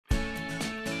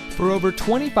For over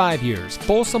 25 years,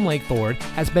 Folsom Lake Ford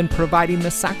has been providing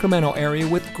the Sacramento area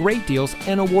with great deals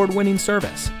and award-winning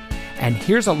service. And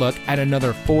here's a look at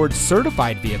another Ford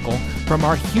certified vehicle from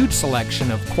our huge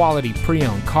selection of quality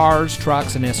pre-owned cars,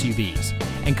 trucks, and SUVs,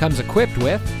 and comes equipped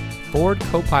with Ford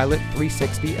Co-Pilot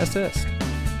 360 Assist,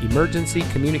 Emergency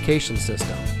Communication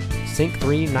System, Sync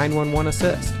 3 911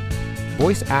 Assist,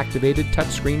 Voice-Activated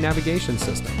Touchscreen Navigation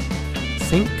System,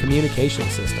 Sync Communication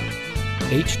System,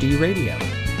 HD Radio,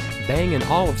 Bang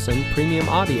 & Olufsen Premium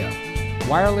Audio,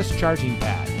 Wireless Charging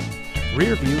Pad,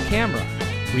 Rear View Camera,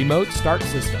 Remote Start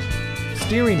System,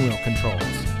 Steering Wheel Controls,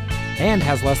 and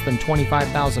has less than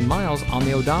 25,000 miles on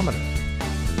the odometer.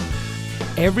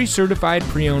 Every certified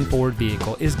pre-owned Ford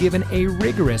vehicle is given a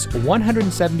rigorous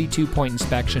 172-point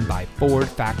inspection by Ford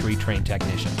factory-trained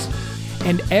technicians.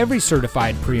 And every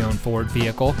certified pre-owned Ford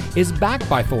vehicle is backed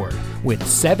by Ford with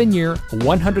 7-year,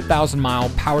 100,000-mile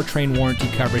powertrain warranty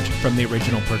coverage from the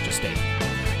original purchase date.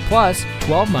 Plus,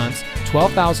 12 months,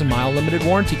 12,000-mile limited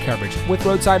warranty coverage with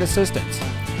roadside assistance.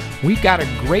 We've got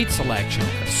a great selection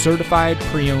of certified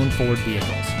pre-owned Ford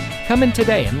vehicles. Come in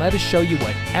today and let us show you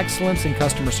what excellence in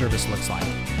customer service looks like.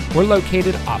 We're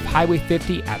located off Highway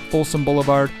 50 at Folsom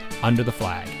Boulevard under the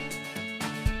flag.